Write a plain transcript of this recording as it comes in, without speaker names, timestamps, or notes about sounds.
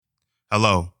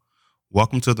Hello,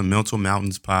 welcome to the Mental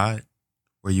Mountains Pod,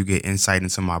 where you get insight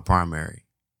into my primary.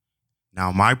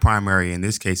 Now, my primary in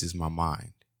this case is my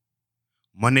mind.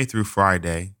 Monday through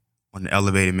Friday, on the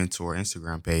Elevated Mentor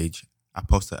Instagram page, I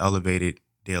post an elevated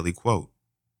daily quote.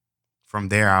 From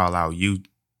there, I'll allow you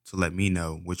to let me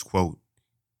know which quote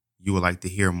you would like to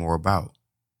hear more about.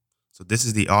 So, this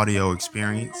is the audio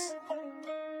experience,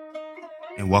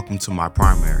 and welcome to my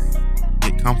primary.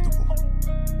 Get comfortable,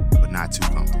 but not too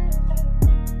comfortable.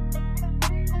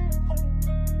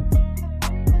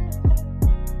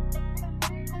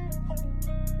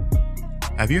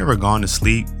 Have you ever gone to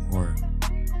sleep or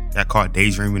got caught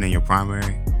daydreaming in your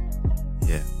primary?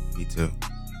 Yeah, me too.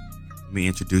 Let me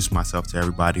introduce myself to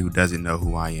everybody who doesn't know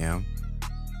who I am.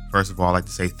 First of all, I'd like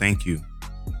to say thank you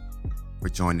for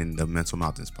joining the Mental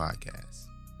Mountains podcast.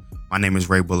 My name is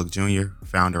Ray Bullock Jr.,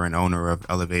 founder and owner of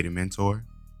Elevated Mentor.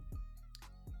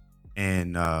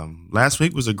 And last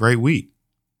week was a great week.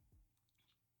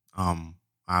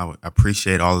 I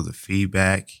appreciate all of the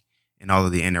feedback and all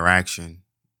of the interaction.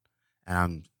 And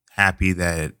I'm happy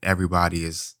that everybody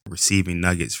is receiving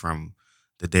nuggets from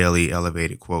the daily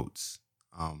elevated quotes.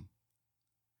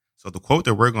 So the quote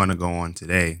that we're going to go on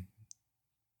today,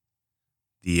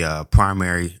 the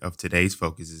primary of today's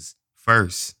focus is: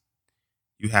 first,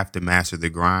 you have to master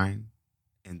the grind,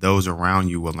 and those around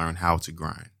you will learn how to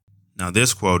grind. Now,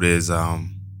 this quote is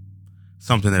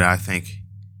something that I think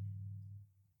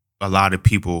a lot of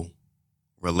people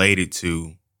related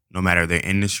to, no matter their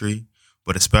industry,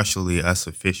 but especially us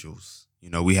officials. You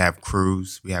know, we have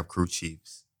crews, we have crew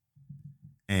chiefs.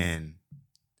 And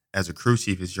as a crew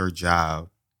chief, it's your job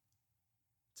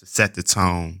to set the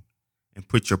tone and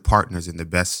put your partners in the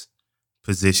best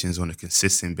positions on a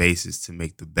consistent basis to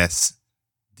make the best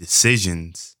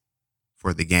decisions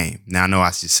for the game. Now, I know I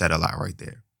just said a lot right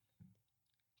there.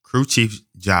 Crew chief's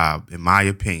job, in my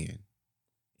opinion,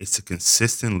 is to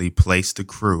consistently place the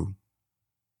crew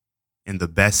in the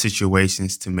best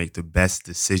situations to make the best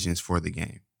decisions for the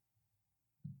game.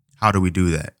 How do we do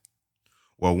that?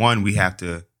 Well, one, we have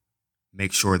to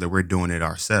make sure that we're doing it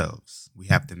ourselves. We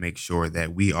have to make sure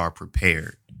that we are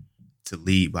prepared to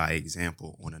lead by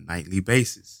example on a nightly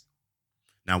basis.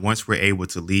 Now, once we're able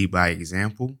to lead by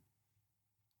example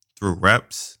through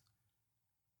reps,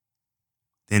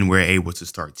 then we're able to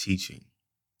start teaching.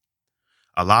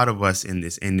 A lot of us in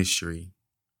this industry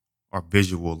are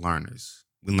visual learners.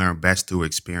 We learn best through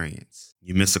experience.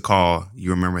 You miss a call, you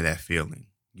remember that feeling.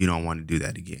 You don't want to do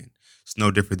that again. It's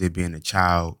no different than being a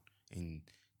child and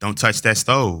don't touch that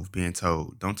stove, being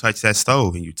told, don't touch that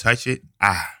stove, and you touch it.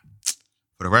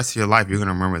 For the rest of your life, you're going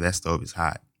to remember that stove is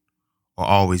hot, or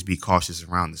always be cautious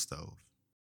around the stove.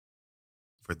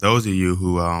 For those of you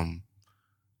who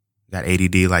got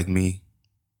ADD like me,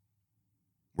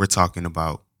 we're talking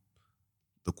about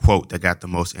the quote that got the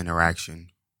most interaction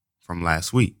from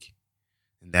last week.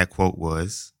 And that quote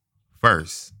was: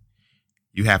 first,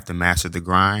 you have to master the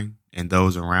grind, and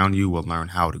those around you will learn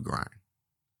how to grind.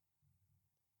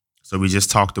 So we just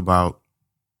talked about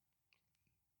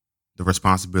the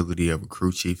responsibility of a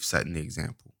crew chief setting the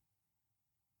example.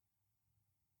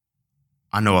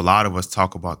 I know a lot of us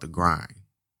talk about the grind,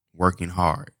 working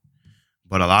hard,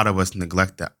 but a lot of us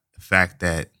neglect the fact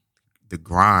that the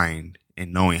grind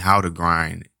and knowing how to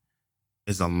grind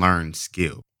is a learned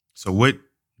skill. So what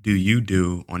do you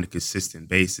do on a consistent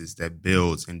basis that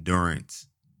builds endurance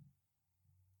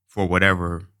for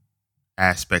whatever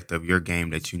aspect of your game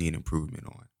that you need improvement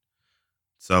on?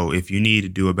 So if you need to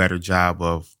do a better job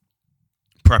of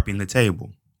prepping the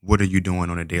table, what are you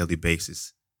doing on a daily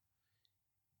basis?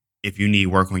 If you need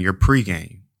work on your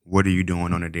pregame, what are you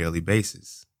doing on a daily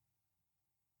basis?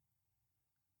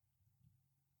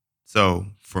 So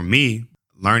for me,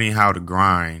 learning how to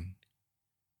grind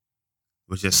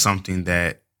was just something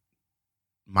that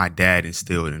my dad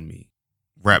instilled in me.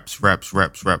 Reps, reps,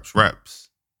 reps, reps, reps.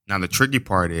 Now, the tricky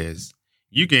part is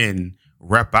you can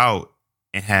rep out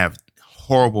and have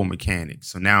horrible mechanics.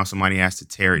 So now somebody has to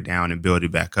tear it down and build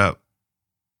it back up.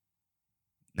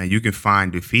 Now, you can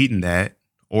find defeat in that,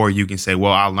 or you can say,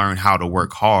 well, I learned how to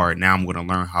work hard. Now I'm going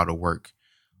to learn how to work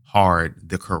hard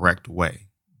the correct way.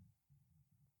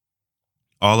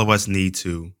 All of us need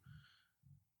to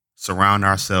surround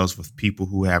ourselves with people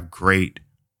who have great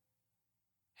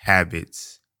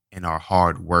habits and are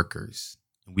hard workers.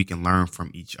 And we can learn from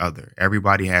each other.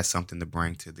 Everybody has something to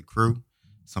bring to the crew,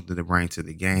 something to bring to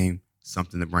the game,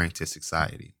 something to bring to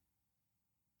society.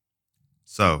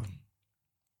 So,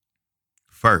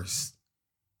 first,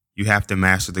 you have to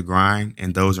master the grind,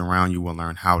 and those around you will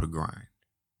learn how to grind.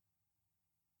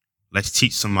 Let's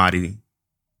teach somebody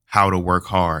how to work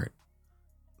hard.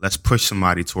 Let's push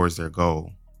somebody towards their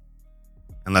goal.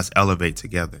 and let's elevate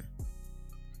together.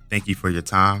 Thank you for your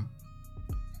time.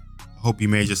 I hope you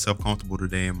made yourself comfortable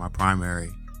today in my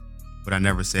primary, but I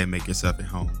never said make yourself at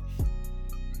home.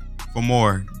 For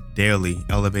more daily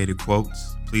elevated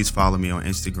quotes, please follow me on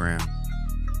Instagram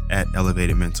at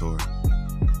Elevated Mentor.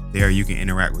 There you can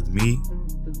interact with me.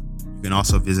 You can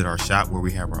also visit our shop where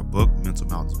we have our book, Mental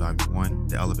Mountains Volume 1,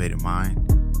 The Elevated Mind,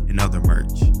 and other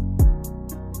merch.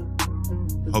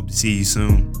 Hope to see you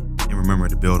soon, and remember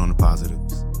to build on the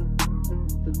positives.